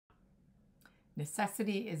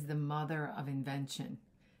Necessity is the mother of invention.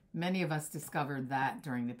 Many of us discovered that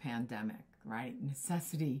during the pandemic, right?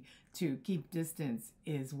 Necessity to keep distance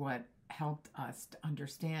is what helped us to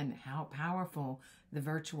understand how powerful the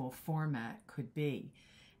virtual format could be.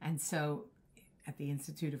 And so at the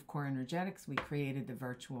Institute of Core Energetics, we created the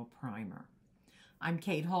virtual primer. I'm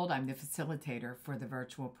Kate Holt. I'm the facilitator for the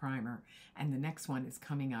virtual primer, and the next one is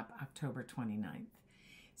coming up October 29th.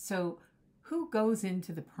 So who goes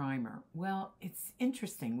into the primer? Well, it's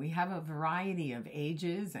interesting. We have a variety of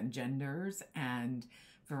ages and genders and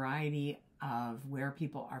variety of where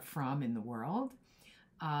people are from in the world.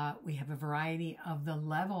 We have a variety of the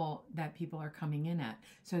level that people are coming in at.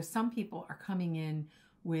 So some people are coming in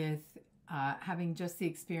with having just the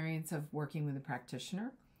experience of working with a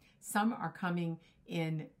practitioner. Some are coming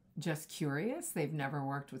in just curious. They've never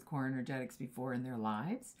worked with core energetics before in their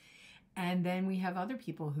lives. And then we have other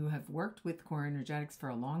people who have worked with core energetics for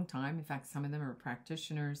a long time. In fact, some of them are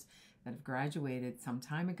practitioners that have graduated some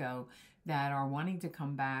time ago that are wanting to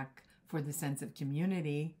come back for the sense of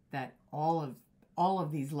community that all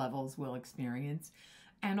of these levels will experience,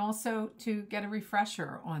 and also to get a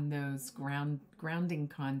refresher on those grounding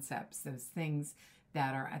concepts, those things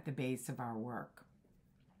that are at the base of our work.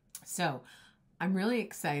 So I'm really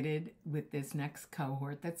excited with this next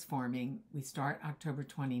cohort that's forming. We start October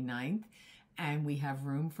 29th, and we have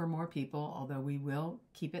room for more people, although we will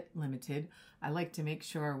keep it limited. I like to make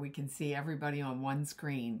sure we can see everybody on one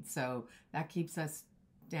screen, so that keeps us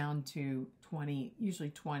down to 20, usually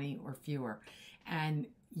 20 or fewer. And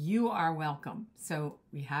you are welcome. So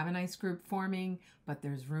we have a nice group forming, but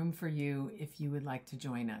there's room for you if you would like to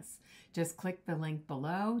join us. Just click the link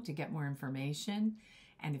below to get more information.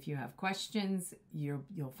 And if you have questions,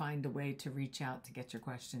 you'll find a way to reach out to get your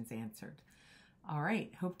questions answered. All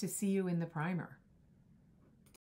right, hope to see you in the primer.